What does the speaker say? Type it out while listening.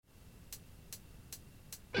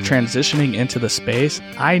transitioning into the space,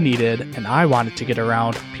 I needed and I wanted to get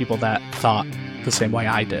around people that thought the same way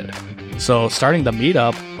I did. So starting the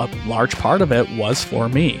meetup, a large part of it was for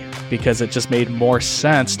me, because it just made more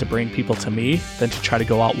sense to bring people to me than to try to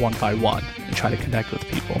go out one by one and try to connect with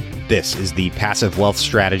people. This is the Passive Wealth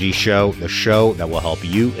Strategy Show, the show that will help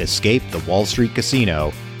you escape the Wall Street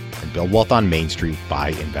casino and build wealth on Main Street by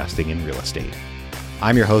investing in real estate.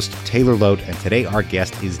 I'm your host, Taylor Loht, and today our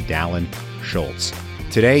guest is Dallon Schultz.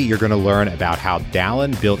 Today, you're going to learn about how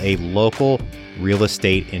Dallon built a local real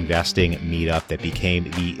estate investing meetup that became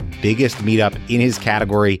the biggest meetup in his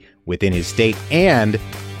category within his state, and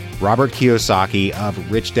Robert Kiyosaki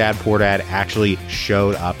of Rich Dad Poor Dad actually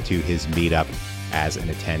showed up to his meetup as an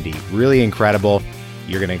attendee. Really incredible.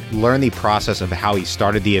 You're going to learn the process of how he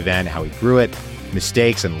started the event, how he grew it,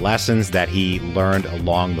 mistakes and lessons that he learned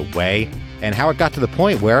along the way, and how it got to the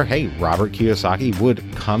point where, hey, Robert Kiyosaki would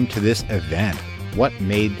come to this event. What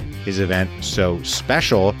made his event so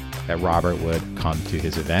special that Robert would come to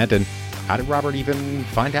his event, and how did Robert even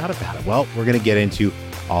find out about it? Well, we're going to get into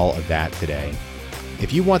all of that today.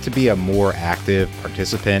 If you want to be a more active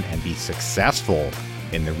participant and be successful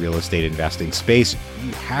in the real estate investing space,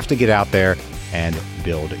 you have to get out there and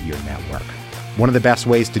build your network. One of the best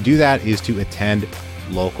ways to do that is to attend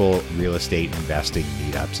local real estate investing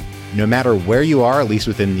meetups. No matter where you are, at least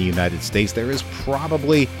within the United States, there is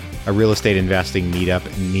probably a real estate investing meetup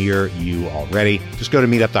near you already. Just go to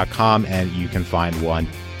meetup.com and you can find one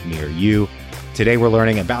near you. Today, we're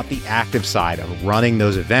learning about the active side of running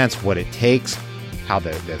those events, what it takes, how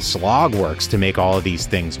the slog works to make all of these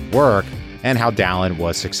things work, and how Dallon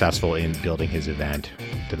was successful in building his event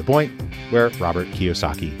to the point where Robert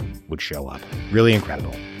Kiyosaki would show up. Really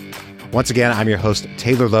incredible. Once again, I'm your host,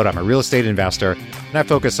 Taylor Loht. I'm a real estate investor, and I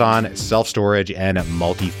focus on self-storage and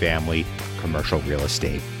multifamily commercial real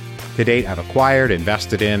estate. To date, I've acquired,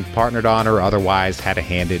 invested in, partnered on, or otherwise had a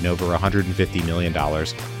hand in over $150 million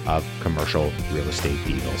of commercial real estate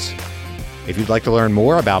deals. If you'd like to learn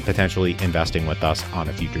more about potentially investing with us on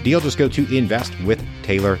a future deal, just go to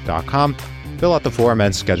investwithtaylor.com, fill out the form,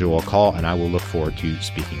 and schedule a call, and I will look forward to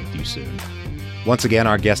speaking with you soon. Once again,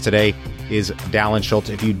 our guest today is Dallon Schultz.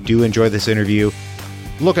 If you do enjoy this interview,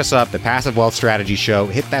 look us up, the Passive Wealth Strategy Show.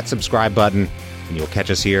 Hit that subscribe button, and you'll catch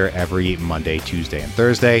us here every Monday, Tuesday, and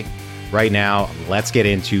Thursday. Right now, let's get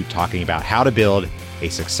into talking about how to build a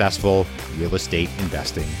successful real estate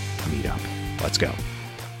investing meetup. Let's go.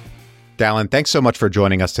 Dallon, thanks so much for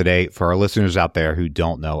joining us today. For our listeners out there who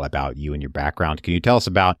don't know about you and your background, can you tell us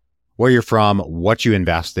about where you're from, what you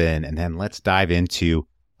invest in, and then let's dive into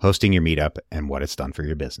hosting your meetup and what it's done for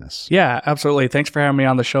your business. Yeah, absolutely. Thanks for having me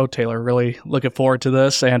on the show, Taylor. Really looking forward to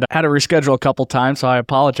this, and I had to reschedule a couple times, so I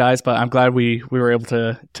apologize, but I'm glad we were able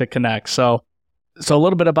to connect. So a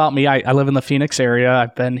little bit about me. I live in the Phoenix area.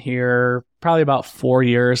 I've been here probably about 4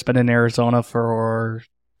 years, been in Arizona for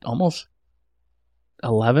almost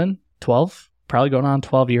 11, 12, probably going on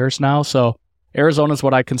 12 years now. So Arizona is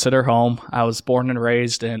what I consider home. I was born and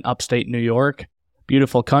raised in upstate New York.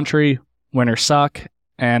 Beautiful country, winters suck,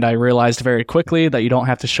 and I realized very quickly that you don't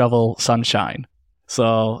have to shovel sunshine.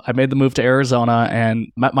 So I made the move to Arizona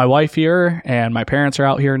and met my wife here, and my parents are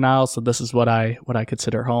out here now, so this is what I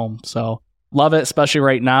consider home. So love it, especially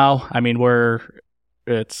right now. I mean,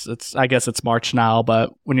 it's I guess it's March now,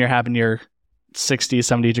 but when you're having your 60,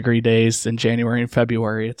 70 degree days in January and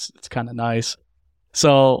February, it's kind of nice.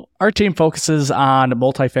 So our team focuses on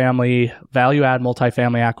multifamily, value-add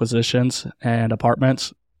multifamily acquisitions and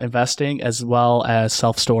apartments investing, as well as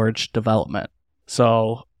self-storage development.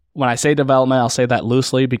 So when I say development, I'll say that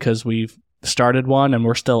loosely because we've started one and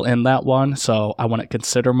we're still in that one. So I wouldn't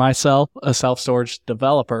consider myself a self-storage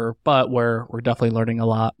developer, but we're definitely learning a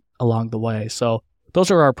lot along the way. So those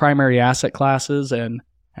are our primary asset classes, and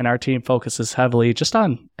our team focuses heavily just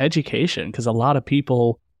on education, because a lot of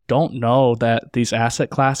people don't know that these asset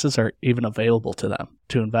classes are even available to them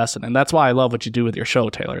to invest in. And that's why I love what you do with your show,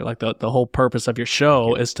 Taylor. Like the whole purpose of your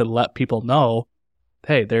show is to let people know,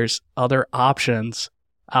 hey, there's other options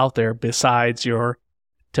out there besides your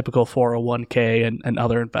typical 401k and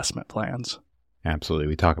other investment plans. Absolutely.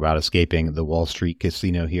 We talk about escaping the Wall Street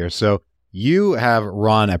casino here. So you have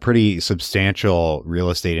run a pretty substantial real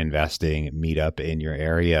estate investing meetup in your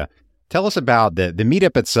area. Tell us about the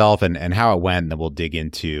meetup itself and how it went, and then we'll dig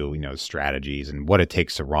into, strategies and what it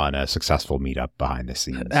takes to run a successful meetup behind the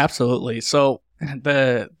scenes. Absolutely. So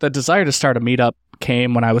the desire to start a meetup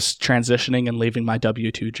came when I was transitioning and leaving my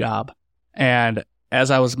W-2 job. And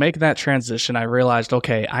as I was making that transition, I realized,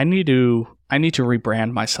 okay, I need to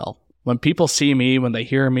rebrand myself. When people see me, when they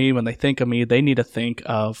hear me, when they think of me, they need to think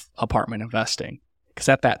of apartment investing. Because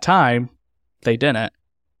at that time, they didn't.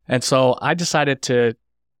 And so I decided to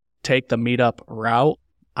take the meetup route.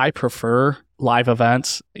 I prefer live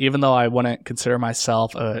events. Even though I wouldn't consider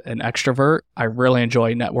myself an extrovert, I really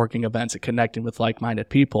enjoy networking events and connecting with like-minded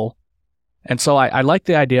people. And so I like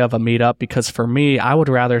the idea of a meetup because for me, I would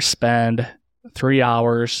rather spend 3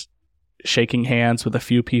 hours shaking hands with a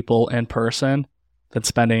few people in person than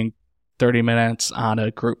spending 30 minutes on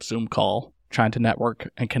a group Zoom call trying to network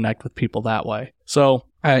and connect with people that way. So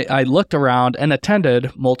I looked around and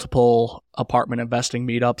attended multiple apartment investing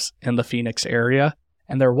meetups in the Phoenix area,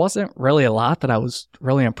 and there wasn't really a lot that I was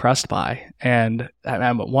really impressed by. And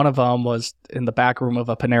one of them was in the back room of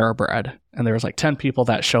a Panera Bread, and there was like 10 people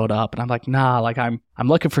that showed up, and I'm like, nah, like I'm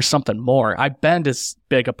looking for something more. I've been to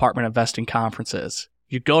big apartment investing conferences.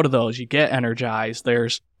 You go to those, you get energized.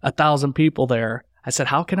 There's 1,000 people there. I said,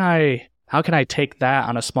 how can I take that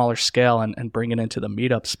on a smaller scale and bring it into the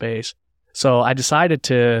meetup space? So I decided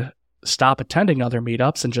to stop attending other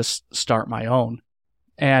meetups and just start my own.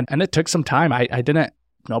 And it took some time.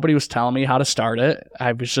 Nobody was telling me how to start it.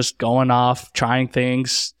 I was just going off, trying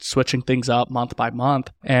things, switching things up month by month.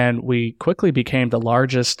 And we quickly became the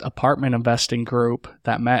largest apartment investing group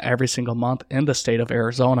that met every single month in the state of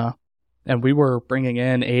Arizona. And we were bringing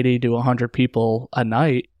in 80 to 100 people a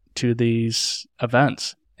night to these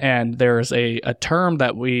events. And there's a term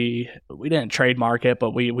that we didn't trademark it, but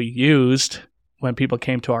we used when people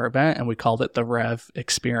came to our event, and we called it the Rev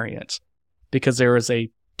experience, because there was a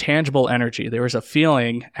tangible energy. There was a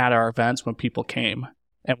feeling at our events when people came.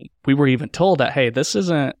 And we were even told that, hey, this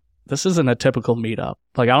isn't a typical meetup.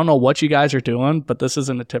 Like, I don't know what you guys are doing, but this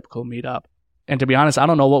isn't a typical meetup. And to be honest, I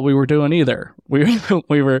don't know what we were doing either. We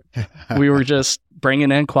were just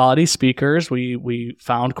bringing in quality speakers. We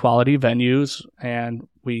found quality venues, and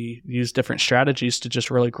we used different strategies to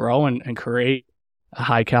just really grow and create a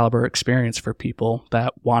high caliber experience for people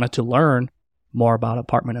that wanted to learn more about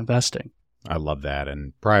apartment investing. I love that.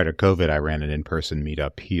 And prior to COVID, I ran an in-person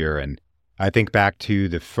meetup here. And I think back to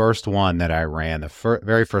the first one that I ran, the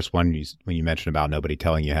very first one when you mentioned about nobody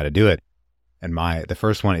telling you how to do it. And the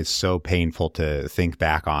first one is so painful to think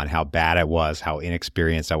back on how bad it was, how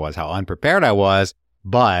inexperienced I was, how unprepared I was.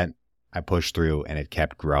 But I pushed through, and it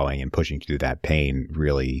kept growing, and pushing through that pain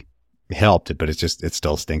really helped. But it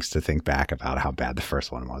still stinks to think back about how bad the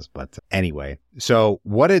first one was. But anyway, so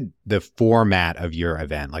what did the format of your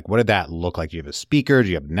event, like what did that look like? Do you have a speaker? Do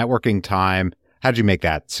you have networking time? How did you make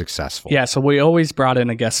that successful? Yeah, so we always brought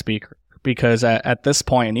in a guest speaker because at this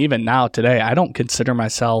point, and even now today, I don't consider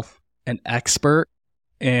myself an expert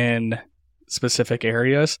in specific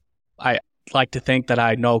areas. I like to think that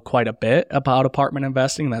I know quite a bit about apartment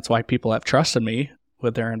investing. That's why people have trusted me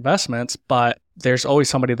with their investments, but there's always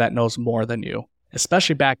somebody that knows more than you,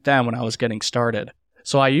 especially back then when I was getting started.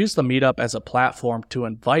 So I used the meetup as a platform to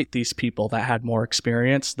invite these people that had more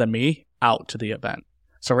experience than me out to the event.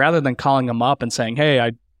 So rather than calling them up and saying, hey,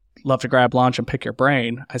 I'd love to grab lunch and pick your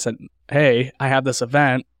brain, I said, hey, I have this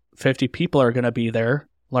event. 50 people are going to be there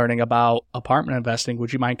learning about apartment investing.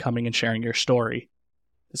 Would you mind coming and sharing your story?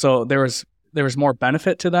 So there was more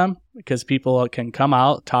benefit to them because people can come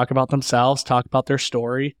out, talk about themselves, talk about their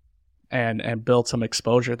story, and build some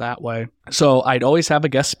exposure that way. So I'd always have a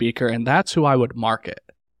guest speaker, and that's who I would market.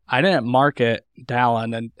 I didn't market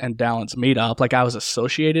Dallon and Dallon's meetup. Like, I was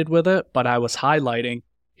associated with it, but I was highlighting,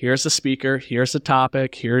 here's the speaker, here's the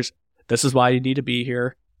topic, this is why you need to be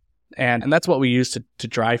here. And that's what we used to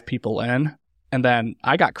drive people in. And then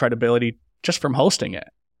I got credibility just from hosting it.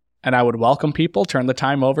 And I would welcome people, turn the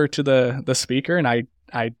time over to the speaker, and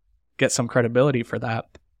I get some credibility for that.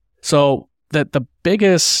 So the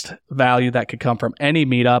biggest value that could come from any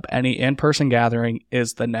meetup, any in-person gathering,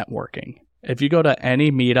 is the networking. If you go to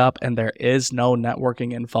any meetup and there is no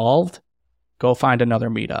networking involved, go find another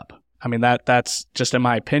meetup. I mean, that's just in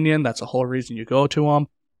my opinion, that's the whole reason you go to them.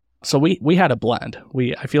 So we had a blend.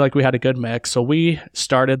 I feel like we had a good mix. So we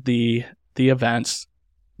started the events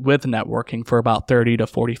with networking for about 30 to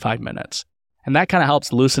 45 minutes. And that kind of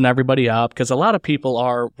helps loosen everybody up because a lot of people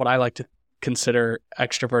are what I like to consider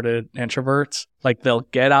extroverted introverts. Like, they'll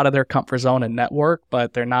get out of their comfort zone and network,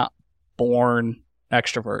 but they're not born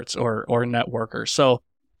extroverts or networkers. So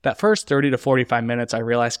that first 30 to 45 minutes, I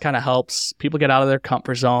realized, kind of helps people get out of their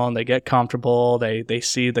comfort zone. They get comfortable. They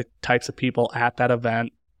see the types of people at that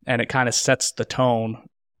event, and it kind of sets the tone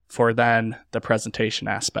for then the presentation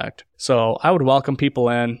aspect. So I would welcome people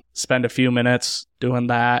in, spend a few minutes doing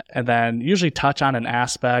that, and then usually touch on an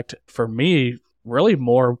aspect, for me, really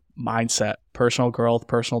more mindset, personal growth,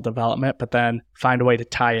 personal development, but then find a way to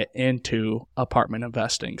tie it into apartment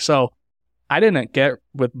investing. So I didn't get,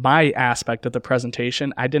 with my aspect of the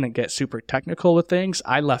presentation, I didn't get super technical with things.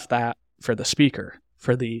 I left that for the speaker,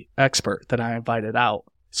 for the expert that I invited out.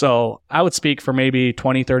 So I would speak for maybe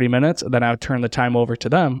 20, 30 minutes, and then I would turn the time over to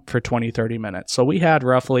them for 20, 30 minutes. So we had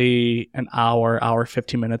roughly an hour,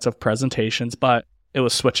 15 minutes of presentations, but it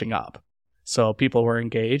was switching up. So people were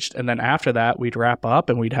engaged. And then after that, we'd wrap up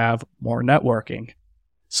and we'd have more networking.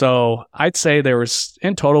 So I'd say there was,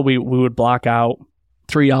 in total, we would block out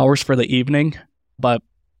 3 hours for the evening, but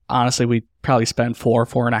honestly, we'd probably spend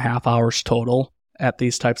 4.5 hours total at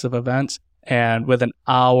these types of events. And with an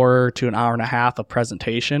hour to an hour and a half of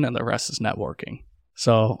presentation, and the rest is networking.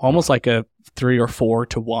 So almost like a 3 or 4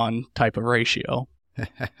 to 1 type of ratio.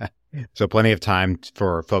 So plenty of time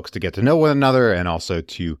for folks to get to know one another and also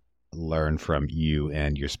to learn from you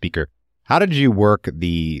and your speaker. How did you work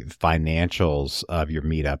the financials of your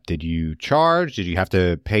meetup? Did you charge? Did you have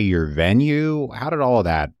to pay your venue? How did all of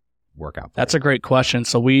that work out? That's a great question.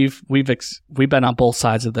 So we've been on both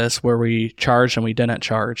sides of this, where we charged and we didn't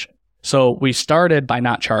charge. So we started by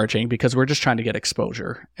not charging because we're just trying to get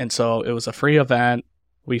exposure. And so it was a free event.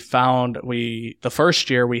 The first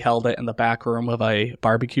year we held it in the back room of a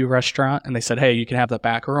barbecue restaurant, and they said, hey, you can have the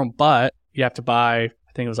back room, but you have to buy,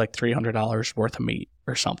 I think it was like $300 worth of meat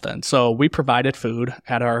or something. So we provided food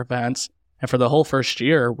at our events. And for the whole first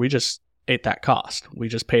year, we just ate that cost. We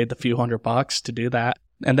just paid the few $100 to do that.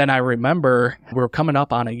 And then I remember we were coming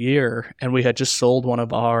up on a year and we had just sold one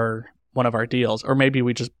of our deals, or maybe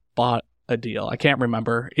we just bought a deal. I can't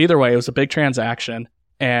remember. Either way, it was a big transaction.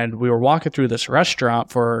 And we were walking through this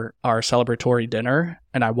restaurant for our celebratory dinner.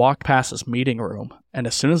 And I walked past this meeting room. And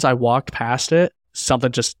as soon as I walked past it,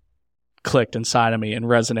 something just clicked inside of me and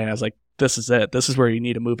resonated. I was like, this is it. This is where you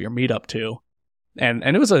need to move your meetup to. And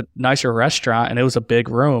it was a nicer restaurant and it was a big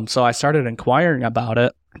room. So I started inquiring about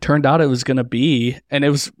it. It turned out it was going to be, and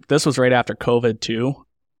this was right after COVID too.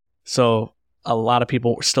 So a lot of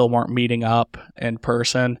people still weren't meeting up in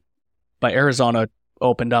person, but Arizona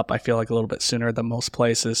opened up, I feel like, a little bit sooner than most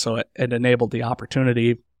places. So it enabled the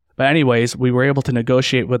opportunity. But anyways, we were able to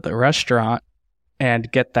negotiate with the restaurant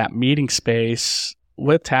and get that meeting space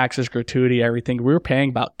with taxes, gratuity, everything. We were paying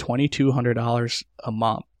about $2,200 a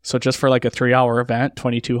month. So just for like a 3-hour event,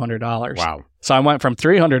 $2,200. Wow. So I went from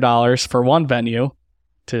 $300 for one venue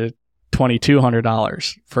to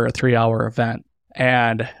 $2,200 for a 3-hour event.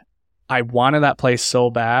 And I wanted that place so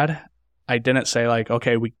bad. I didn't say like,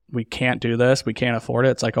 okay, we can't do this. We can't afford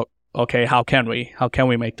it. It's like, okay, how can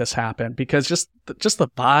we make this happen? Because just the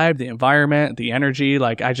vibe, the environment, the energy,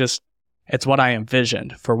 like it's what I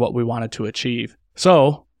envisioned for what we wanted to achieve.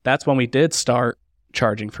 So that's when we did start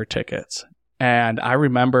charging for tickets. And I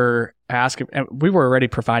remember asking, and we were already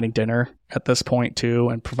providing dinner at this point too,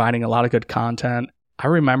 and providing a lot of good content. I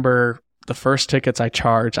remember the first tickets I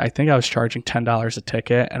charged, I think I was charging $10 a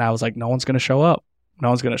ticket. And I was like, no one's going to show up. No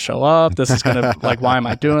one's going to show up. This is going to, like, why am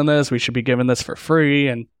I doing this? We should be giving this for free.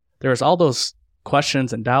 And there was all those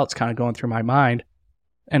questions and doubts kind of going through my mind.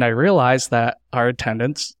 And I realized that our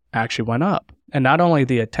attendance actually went up. And not only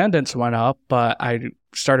the attendance went up, but I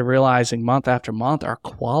started realizing month after month, our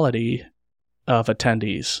quality of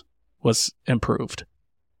attendees was improved.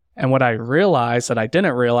 And what I realized that I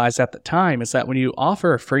didn't realize at the time is that when you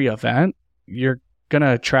offer a free event, you're going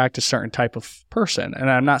to attract a certain type of person. And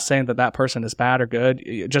I'm not saying that that person is bad or good,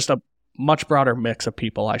 just a much broader mix of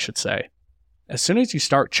people, I should say. As soon as you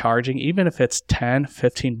start charging, even if it's $10,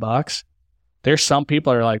 $15, there's some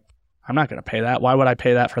people that are like, I'm not going to pay that. Why would I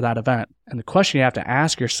pay that for that event? And the question you have to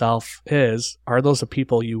ask yourself is, are those the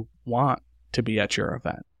people you want to be at your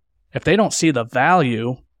event? If they don't see the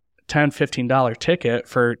value, $10, $15 ticket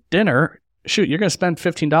for dinner, shoot, you're going to spend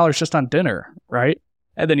 $15 just on dinner, right?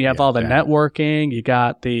 And then you have all the networking, you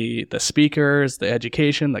got the speakers, the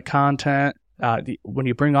education, the content. When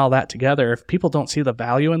you bring all that together, if people don't see the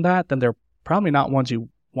value in that, then they're probably not ones you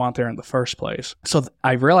want there in the first place. So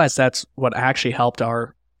I realized that's what actually helped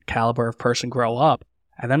our caliber of person grow up.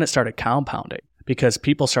 And then it started compounding because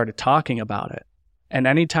people started talking about it. And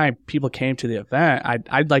anytime people came to the event,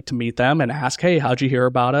 I'd like to meet them and ask, hey, how'd you hear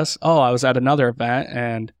about us? Oh, I was at another event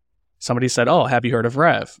and somebody said, oh, have you heard of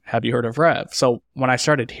Rev? Have you heard of Rev? So when I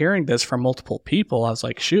started hearing this from multiple people, I was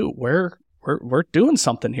like, shoot, we're doing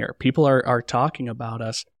something here. People are talking about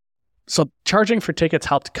us. So charging for tickets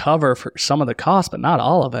helped cover for some of the cost, but not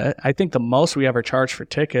all of it. I think the most we ever charged for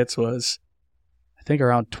tickets was, I think,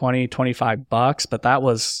 around $20, $25, but that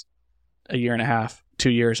was a year and a half, 2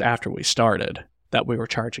 years after we started that we were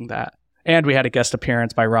charging that. And we had a guest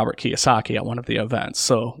appearance by Robert Kiyosaki at one of the events.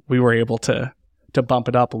 So we were able to bump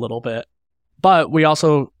it up a little bit. But we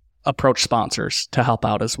also approached sponsors to help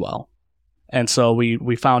out as well. And so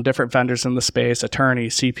we found different vendors in the space,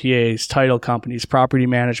 attorneys, CPAs, title companies, property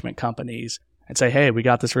management companies, and say, hey, we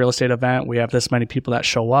got this real estate event. We have this many people that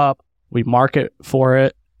show up. We market for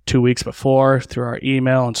it 2 weeks before through our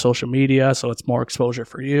email and social media, so it's more exposure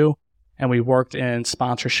for you. And we worked in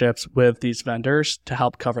sponsorships with these vendors to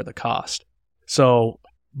help cover the cost. So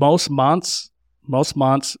most months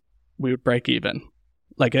we would break even.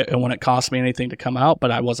 Like it wouldn't cost me anything to come out,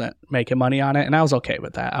 but I wasn't making money on it, and I was okay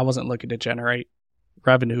with that. I wasn't looking to generate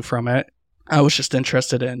revenue from it. I was just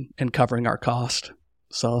interested in covering our cost.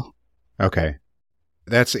 So okay.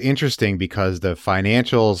 That's interesting because the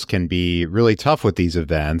financials can be really tough with these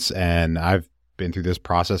events. And I've been through this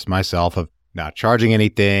process myself of not charging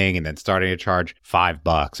anything and then starting to charge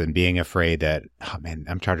 $5 and being afraid that, oh man,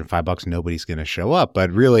 I'm charging $5. Nobody's going to show up.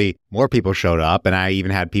 But really, more people showed up. And I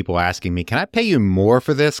even had people asking me, can I pay you more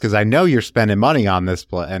for this? Because I know you're spending money on this.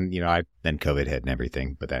 And, then COVID hit and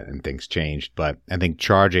everything, and things changed. But I think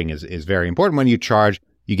charging is very important. When you charge,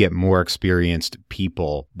 you get more experienced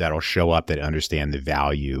people that'll show up that understand the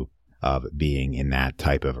value of being in that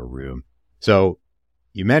type of a room. So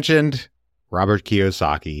you mentioned Robert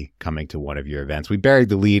Kiyosaki coming to one of your events. We buried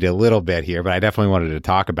the lead a little bit here, but I definitely wanted to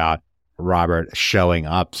talk about Robert showing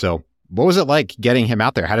up. So what was it like getting him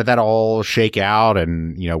out there? How did that all shake out?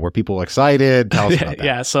 And, were people excited? Tell us about that.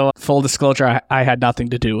 Yeah. So full disclosure, I had nothing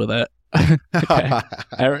to do with it.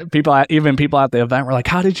 People at the event were like,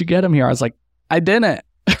 how did you get him here? I was like, I didn't.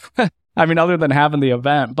 I mean, other than having the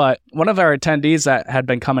event, but one of our attendees that had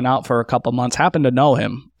been coming out for a couple months happened to know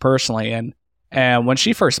him personally. And when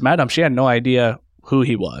she first met him, she had no idea who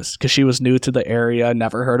he was because she was new to the area,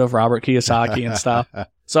 never heard of Robert Kiyosaki and stuff.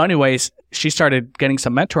 So anyways, she started getting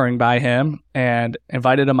some mentoring by him and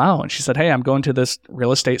invited him out. And she said, hey, I'm going to this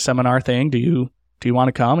real estate seminar thing. Do you want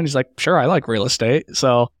to come? And he's like, sure, I like real estate.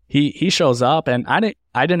 So he shows up, and I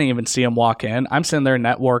didn't even see him walk in. I'm sitting there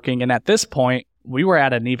networking. And at this point, we were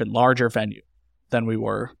at an even larger venue than we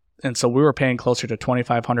were. And so we were paying closer to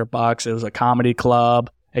 $2,500. It was a comedy club.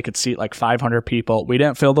 It could seat like 500 people. We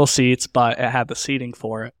didn't fill those seats, but it had the seating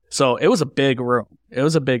for it. So it was a big room.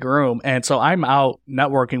 And so I'm out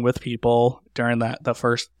networking with people during the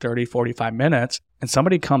first 30, 45 minutes. And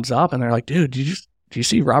somebody comes up and they're like, dude, do you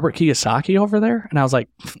see Robert Kiyosaki over there? And I was like,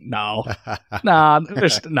 no,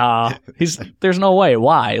 there's no way.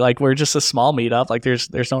 Why? Like, we're just a small meetup. Like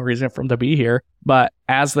there's no reason for him to be here. But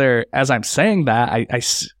as I'm saying that, I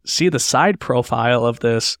see the side profile of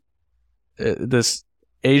this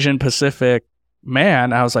Asian Pacific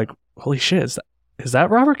man. I was like, holy shit, is that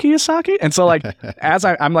Robert Kiyosaki? And so like, as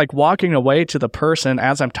I'm like walking away to the person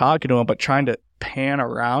as I'm talking to him, but trying to pan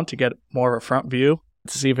around to get more of a front view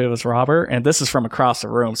to see if it was Robert. And this is from across the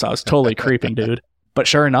room. So I was totally creeping, dude. But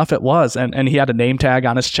sure enough, it was. And he had a name tag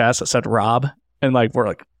on his chest that said Rob. And like, we're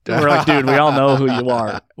like, dude, we all know who you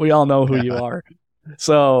are. We all know who you are.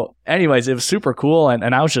 So anyways, it was super cool. And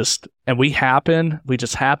I was we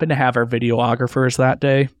just happened to have our videographers that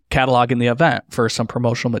day cataloging the event for some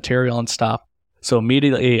promotional material and stuff. So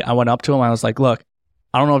immediately I went up to him. I was like, look,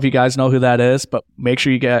 I don't know if you guys know who that is, but make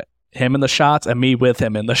sure you get him in the shots and me with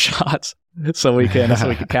him in the shots so we can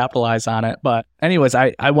capitalize on it. But anyways,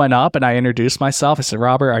 I went up and I introduced myself. I said,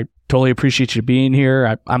 Robert, I totally appreciate you being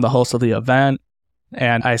here. I'm the host of the event.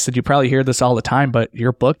 And I said, you probably hear this all the time, but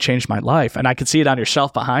your book changed my life. And I could see it on your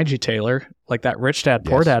shelf behind you, Taylor, like that Rich Dad,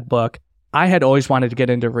 Poor Dad book. I had always wanted to get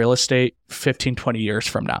into real estate 15, 20 years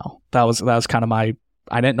from now. That was kind of I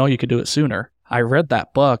didn't know you could do it sooner. I read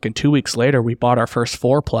that book, and 2 weeks later, we bought our first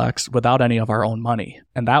fourplex without any of our own money.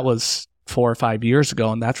 And that was 4 or 5 years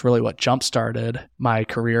ago. And that's really what jump-started my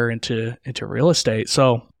career into real estate.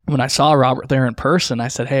 So when I saw Robert there in person, I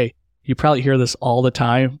said, hey, you probably hear this all the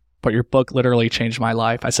time, but your book literally changed my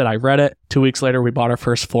life. I said, I read it. 2 weeks later, we bought our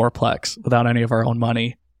first fourplex without any of our own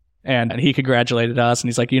money. And he congratulated us. And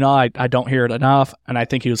he's like, I don't hear it enough. And I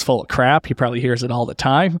think he was full of crap. He probably hears it all the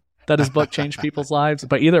time that his book changed people's lives.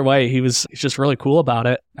 But either way, he's just really cool about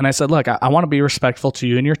it. And I said, look, I want to be respectful to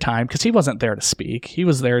you and your time, because he wasn't there to speak. He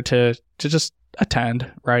was there to just attend,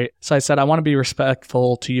 right? So I said, I want to be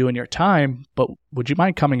respectful to you and your time, but would you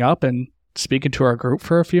mind coming up and speaking to our group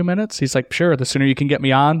for a few minutes? He's like, sure. The sooner you can get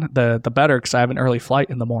me on, the better, because I have an early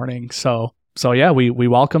flight in the morning. So yeah, we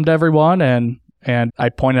welcomed everyone, and I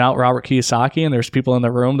pointed out Robert Kiyosaki, and there's people in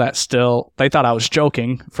the room that they thought I was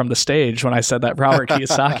joking from the stage when I said that Robert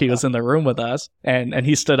Kiyosaki was in the room with us. And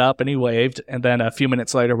he stood up and he waved. And then a few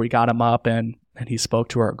minutes later, we got him up and he spoke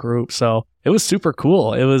to our group. So it was super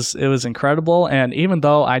cool. It was incredible. And even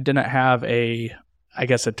though I didn't have a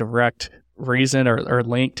direct reason or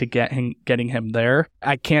link to getting him there,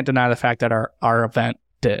 I can't deny the fact that our event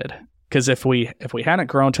did. Because if we hadn't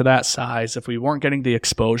grown to that size, if we weren't getting the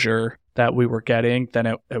exposure that we were getting, then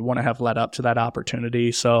it wouldn't have led up to that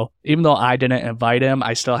opportunity. So even though I didn't invite him,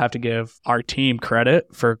 I still have to give our team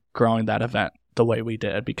credit for growing that event the way we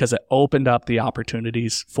did, because it opened up the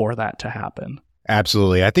opportunities for that to happen.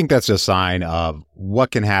 Absolutely. I think that's a sign of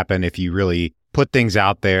what can happen if you really put things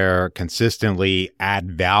out there consistently, add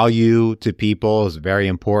value to people is very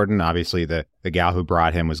important. Obviously, the gal who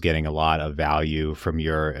brought him was getting a lot of value from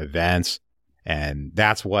your events, and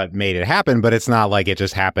that's what made it happen. But it's not like it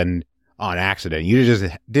just happened on accident. You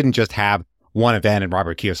just didn't just have one event and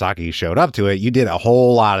Robert Kiyosaki showed up to it. You did a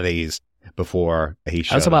whole lot of these before he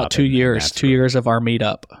showed up. That was about 2 years, 2 years of our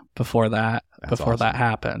meetup before that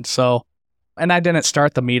happened. So, and I didn't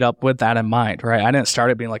start the meetup with that in mind, right? I didn't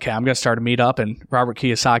start it being like, hey, I'm going to start a meetup and Robert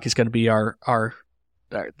Kiyosaki is going to be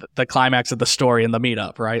the climax of the story in the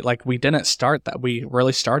meetup, right? Like, we didn't start that. We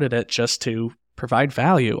really started it just to provide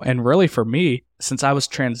value. And really for me, since I was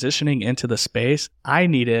transitioning into the space, I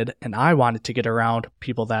needed and I wanted to get around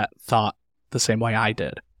people that thought the same way I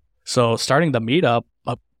did. So starting the meetup,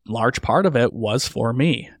 a large part of it was for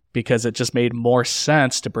me, because it just made more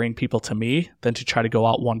sense to bring people to me than to try to go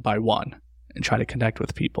out one by one and try to connect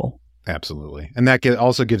with people. Absolutely. And that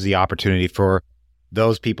also gives the opportunity for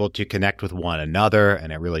those people to connect with one another,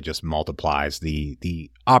 and it really just multiplies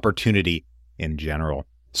the opportunity in general.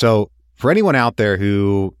 So for anyone out there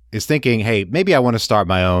who is thinking, hey, maybe I want to start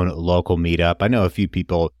my own local meetup. I know a few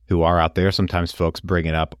people who are out there. Sometimes folks bring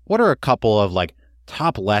it up. What are a couple of like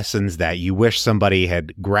top lessons that you wish somebody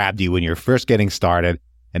had grabbed you when you're first getting started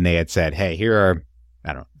and they had said, hey, here are,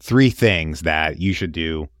 I don't know, 3 things that you should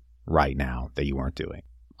do right now that you weren't doing?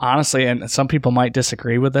 Honestly, and some people might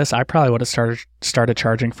disagree with this, I probably would have started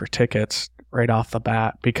charging for tickets right off the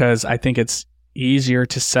bat, because I think it's easier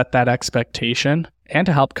to set that expectation and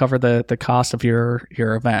to help cover the cost of your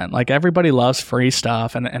event. Like, everybody loves free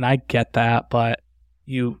stuff, and I get that, but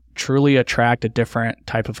you truly attract a different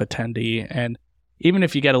type of attendee. And even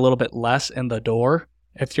if you get a little bit less in the door,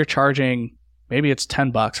 if you're charging, maybe it's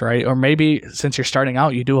 $10, right? Or maybe since you're starting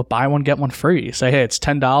out, you do a buy one, get one free. Say, hey, it's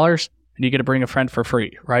 $10 and you get to bring a friend for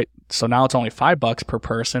free, right? So now it's only $5 per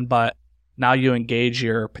person, but now you engage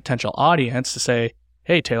your potential audience to say,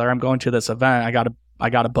 hey, Taylor, I'm going to this event. I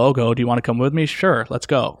got a BOGO. Do you want to come with me? Sure, let's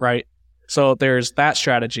go, right? So there's that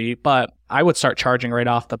strategy, but I would start charging right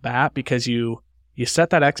off the bat, because you set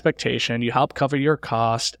that expectation, you help cover your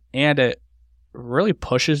cost, and it really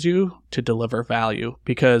pushes you to deliver value.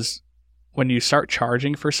 Because when you start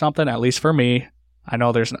charging for something, at least for me, I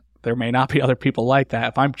know there may not be other people like that.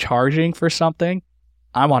 If I'm charging for something,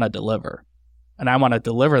 I want to deliver, and I want to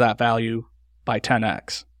deliver that value by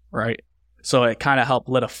 10x, right? So it kind of helped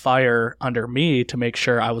lit a fire under me to make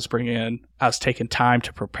sure I was taking time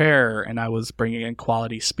to prepare, and I was bringing in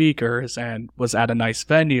quality speakers and was at a nice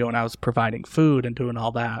venue, and I was providing food and doing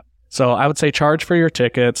all that. So I would say charge for your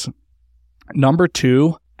tickets. Number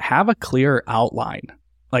 2, have a clear outline.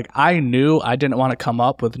 Like, I knew I didn't want to come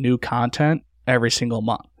up with new content every single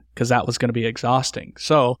month, because that was going to be exhausting.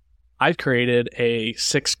 So I created a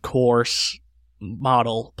 6-course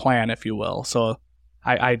model plan, if you will. So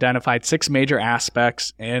I identified 6 major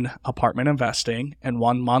aspects in apartment investing, and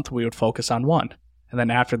 1 month we would focus on one. And then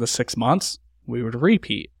after the 6 months, we would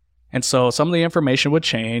repeat. And so some of the information would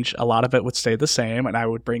change. A lot of it would stay the same, and I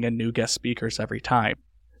would bring in new guest speakers every time.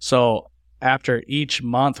 So after each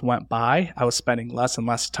month went by, I was spending less and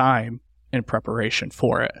less time in preparation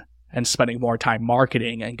for it and spending more time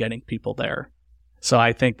marketing and getting people there. So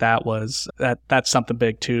I think that's something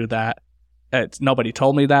big too, that nobody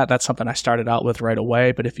told me that. That's something I started out with right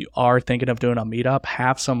away. But if you are thinking of doing a meetup,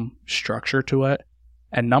 have some structure to it.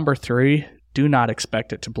 And number 3, do not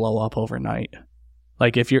expect it to blow up overnight.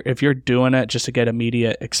 Like, if you're doing it just to get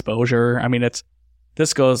immediate exposure, I mean,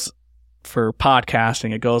 this goes for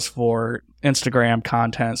podcasting, it goes for Instagram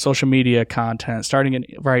content, social media content,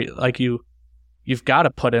 like you've got to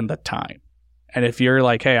put in the time. And if you're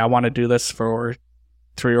like, hey, I want to do this for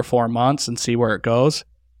 3 or 4 months and see where it goes,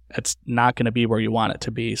 it's not going to be where you want it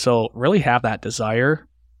to be. So really have that desire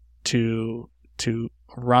to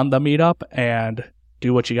run the meetup and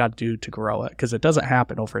do what you got to do to grow it, because it doesn't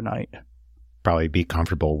happen overnight. Probably be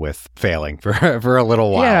comfortable with failing for a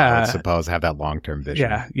little while. I suppose, have that long-term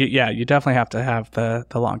vision. Yeah, you definitely have to have the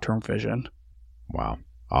long-term vision. Wow.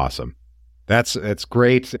 Awesome. It's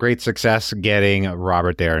great success getting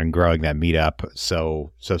Robert there and growing that meetup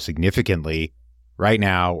so significantly. Right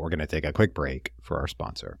now, we're going to take a quick break for our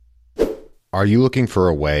sponsor. Are you looking for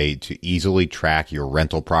a way to easily track your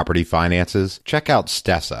rental property finances? Check out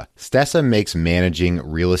Stessa. Stessa makes managing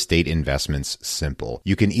real estate investments simple.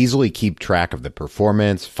 You can easily keep track of the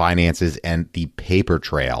performance, finances, and the paper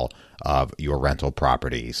trail of your rental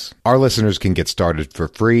properties. Our listeners can get started for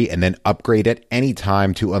free and then upgrade at any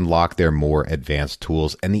time to unlock their more advanced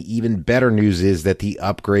tools. And the even better news is that the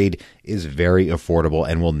upgrade is very affordable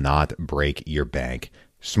and will not break your bank.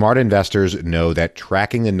 Smart investors know that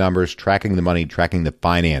tracking the numbers, tracking the money, tracking the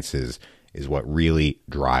finances is what really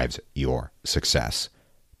drives your success.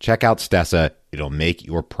 Check out Stessa. It'll make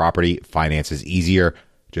your property finances easier.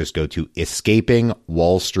 Just go to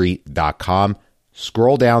escapingwallstreet.com,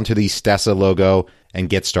 scroll down to the Stessa logo, and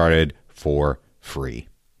get started for free.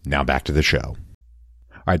 Now back to the show.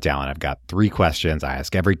 All right, Dallon, I've got 3 questions I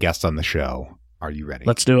ask every guest on the show. Are you ready?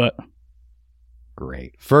 Let's do it.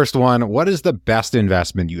 Great. First one, what is the best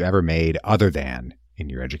investment you ever made other than in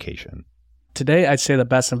your education? Today, I'd say the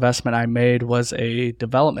best investment I made was a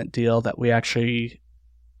development deal that we actually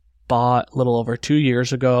bought a little over 2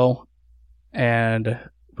 years ago. And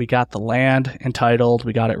we got the land entitled,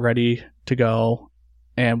 we got it ready to go,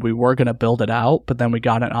 and we were going to build it out, but then we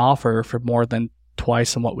got an offer for more than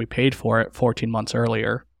twice than what we paid for it 14 months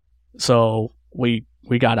earlier. So we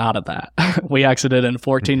got out of that. We exited in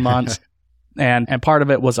 14 months. And part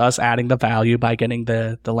of it was us adding the value by getting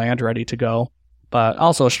the land ready to go, but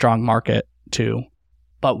also a strong market too.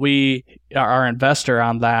 But our investor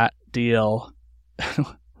on that deal,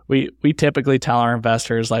 we typically tell our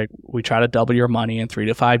investors, like, we try to double your money in 3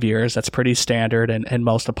 to 5 years. That's pretty standard in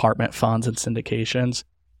most apartment funds and syndications.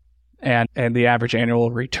 And the average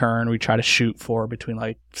annual return we try to shoot for between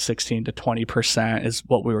like 16 to 20% is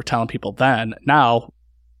what we were telling people then. Now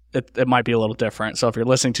it might be a little different. So if you're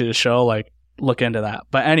listening to the show, like, look into that.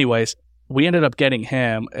 But anyways, we ended up getting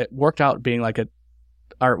him. It worked out being like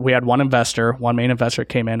we had one main investor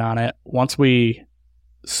came in on it. Once we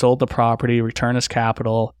sold the property, returned his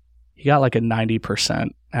capital, he got like a 90%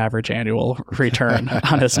 average annual return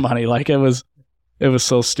on his money. Like, it was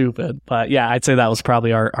so stupid. But yeah, I'd say that was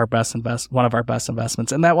probably one of our best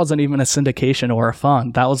investments. And that wasn't even a syndication or a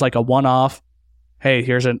fund. That was like a one-off. Hey,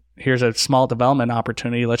 here's a small development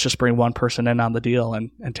opportunity. Let's just bring one person in on the deal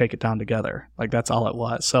and take it down together. Like, that's all it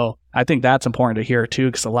was. So I think that's important to hear too,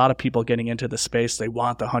 because a lot of people getting into the space, they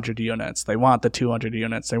want the 100 units, they want the 200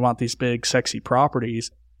 units, they want these big, sexy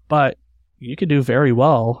properties. But you could do very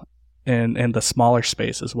well in the smaller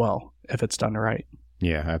space as well if it's done right.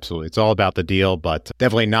 Yeah, absolutely. It's all about the deal, but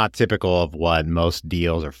definitely not typical of what most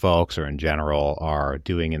deals or folks or in general are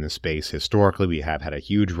doing in the space. Historically, we have had a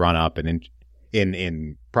huge run up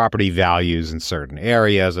in property values in certain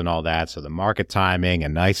areas and all that. So the market timing, a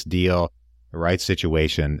nice deal, the right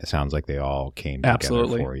situation, it sounds like they all came together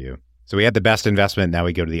for you. So we had the best investment. Now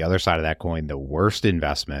we go to the other side of that coin, the worst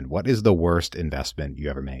investment. What is the worst investment you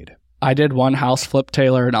ever made? I did one house flip,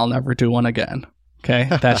 Taylor, and I'll never do one again. Okay.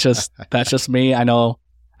 That's just me. I know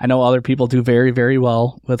other people do very, very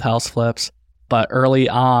well with house flips, but early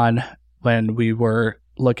on when we were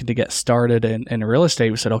looking to get started in real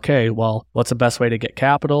estate, we said, okay, well, what's the best way to get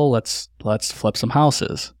capital? Let's flip some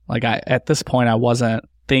houses. Like, at this point, I wasn't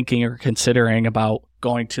thinking or considering about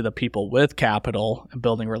going to the people with capital and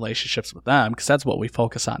building relationships with them, because that's what we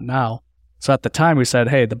focus on now. So at the time we said,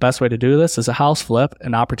 hey, the best way to do this is a house flip.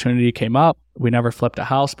 An opportunity came up. We never flipped a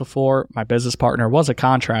house before. My business partner was a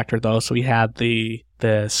contractor though, so he had the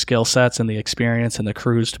skill sets and the experience and the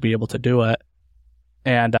crews to be able to do it.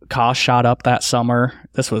 And costs shot up that summer.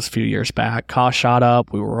 This was a few years back. Costs shot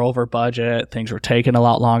up. We were over budget. Things were taking a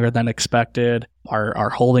lot longer than expected. Our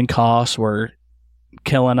holding costs were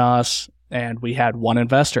killing us. And we had one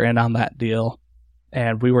investor in on that deal.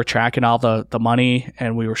 And we were tracking all the money,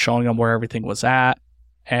 and we were showing them where everything was at.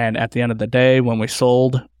 And at the end of the day, when we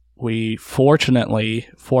sold, we fortunately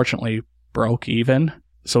broke even.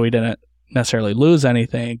 So we didn't necessarily lose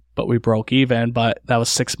anything, but we broke even. But that was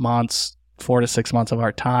 6 months, 4 to 6 months of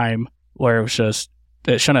our time, where it was just,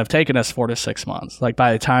 it shouldn't have taken us 4 to 6 months. Like,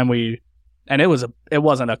 by the time it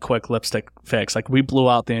wasn't a quick lipstick fix. Like, we blew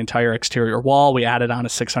out the entire exterior wall. We added on a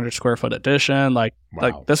 600 square foot addition. Wow.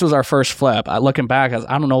 Like, this was our first flip. Looking back,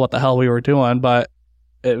 I don't know what the hell we were doing, but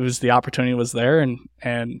it was, the opportunity was there,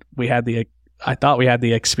 and I thought we had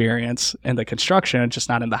the experience in the construction, just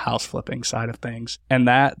not in the house flipping side of things. And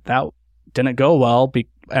that didn't go well,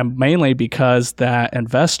 and mainly because that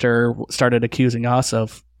investor started accusing us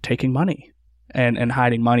of taking money and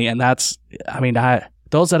hiding money. And that's,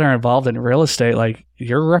 those that are involved in real estate, like,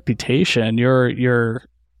 your reputation, your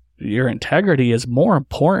integrity is more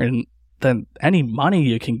important than any money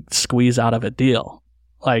you can squeeze out of a deal.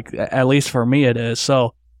 Like, at least for me it is.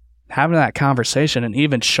 So having that conversation and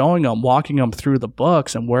even showing him, walking him through the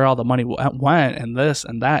books and where all the money went and this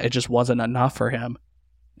and that, it just wasn't enough for him.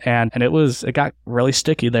 And it got really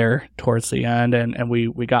sticky there towards the end, and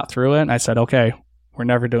we got through it, and I said, okay, we're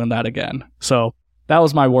never doing that again. So that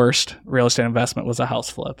was my worst real estate investment, was a house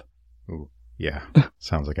flip. Ooh, yeah.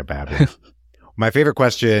 Sounds like a bad one. My favorite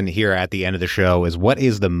question here at the end of the show is, what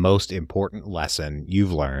is the most important lesson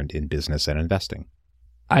you've learned in business and investing?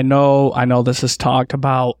 I know this is talked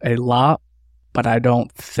about a lot, but I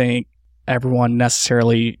don't think everyone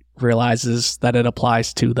necessarily realizes that it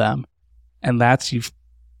applies to them. And that's you've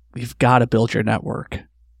got to build your network.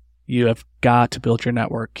 You have got to build your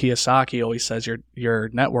network. Kiyosaki always says your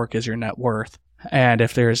network is your net worth. And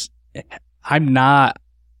I'm not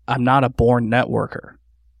a born networker.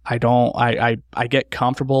 I get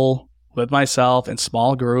comfortable with myself in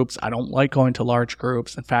small groups. I don't like going to large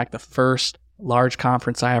groups. In fact, the first large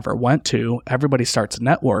conference I ever went to, everybody starts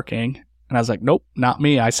networking. And I was like, nope, not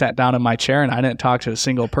me. I sat down in my chair and I didn't talk to a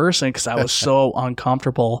single person because I was so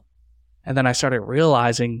uncomfortable. And then I started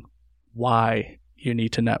realizing why you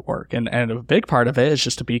need to network. And a big part of it is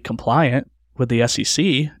just to be compliant with the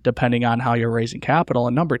SEC, depending on how you're raising capital.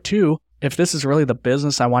 And number two, if this is really the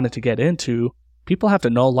business I wanted to get into, people have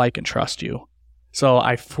to know, like, and trust you. So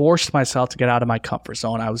I forced myself to get out of my comfort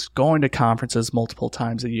zone. I was going to conferences multiple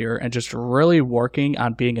times a year and just really working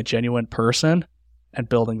on being a genuine person and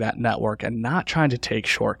building that network and not trying to take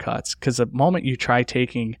shortcuts. Because the moment you try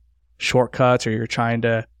taking shortcuts or you're trying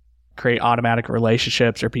to create automatic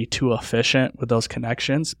relationships or be too efficient with those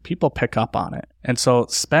connections, people pick up on it. And so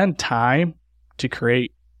spend time to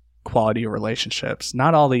create quality relationships,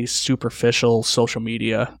 not all these superficial social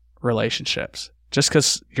media relationships. Just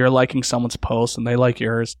because you're liking someone's post and they like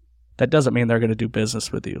yours, that doesn't mean they're going to do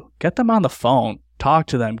business with you. Get them on the phone, talk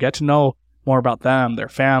to them, get to know more about them, their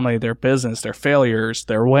family, their business, their failures,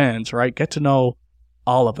 their wins, right? Get to know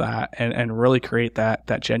all of that and really create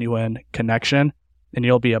that genuine connection. And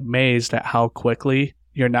you'll be amazed at how quickly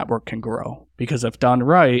your network can grow. Because if done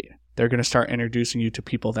right, they're going to start introducing you to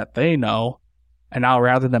people that they know. And now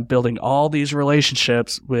rather than building all these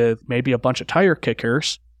relationships with maybe a bunch of tire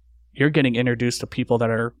kickers, you're getting introduced to people that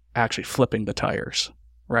are actually flipping the tires,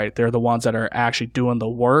 right? They're the ones that are actually doing the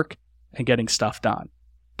work and getting stuff done.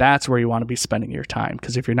 That's where you want to be spending your time.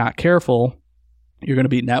 Because if you're not careful, you're going to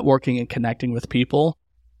be networking and connecting with people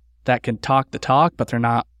that can talk the talk, but they're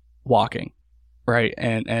not walking, right?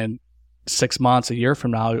 And 6 months, a year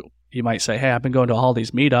from now, you might say, hey, I've been going to all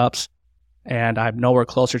these meetups and I'm nowhere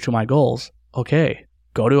closer to my goals. Okay.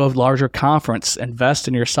 Go to a larger conference, invest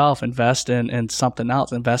in yourself, invest in something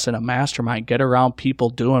else, invest in a mastermind, get around people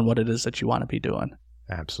doing what it is that you want to be doing.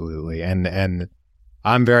 Absolutely. And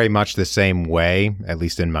I'm very much the same way, at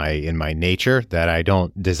least in my nature, that I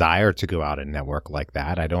don't desire to go out and network like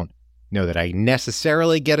that. I don't know that I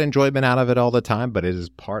necessarily get enjoyment out of it all the time, but it is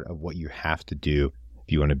part of what you have to do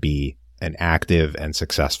if you want to be an active and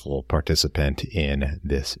successful participant in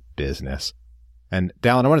this business. And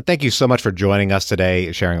Dallon, I want to thank you so much for joining us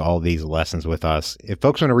today, sharing all these lessons with us. If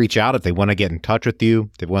folks want to reach out, if they want to get in touch with you,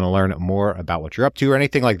 if they want to learn more about what you're up to or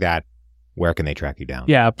anything like that, where can they track you down?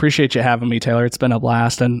 Yeah, appreciate you having me, Taylor. It's been a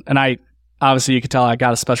blast. And I, obviously you can tell I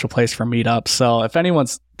got a special place for meetups. So if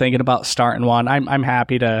anyone's thinking about starting one, I'm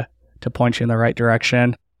happy to point you in the right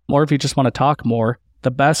direction. Or if you just want to talk more,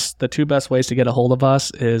 the two best ways to get a hold of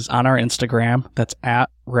us is on our Instagram. That's at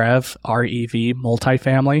Rev, R-E-V,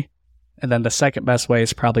 multifamily. And then the second best way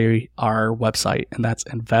is probably our website, and that's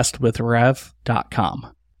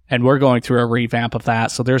investwithrev.com. And we're going through a revamp of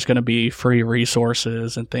that. So there's going to be free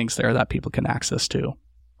resources and things there that people can access to.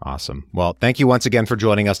 Awesome. Well, thank you once again for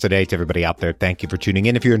joining us today. To everybody out there, thank you for tuning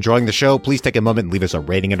in. If you're enjoying the show, please take a moment and leave us a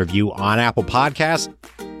rating and review on Apple Podcasts.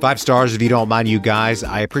 5 stars if you don't mind, you guys.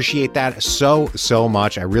 I appreciate that so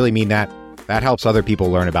much. I really mean that. That helps other people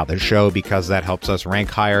learn about the show because that helps us rank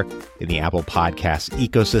higher in the Apple Podcast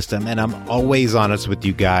ecosystem. And I'm always honest with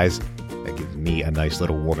you guys. That gives me a nice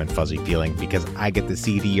little warm and fuzzy feeling because I get to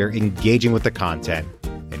see that you're engaging with the content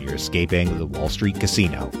and you're escaping the Wall Street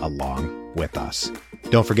casino along with us.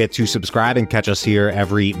 Don't forget to subscribe and catch us here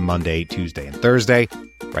every Monday, Tuesday, and Thursday.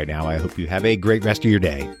 Right now, I hope you have a great rest of your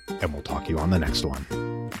day, and we'll talk to you on the next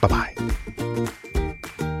one. Bye-bye.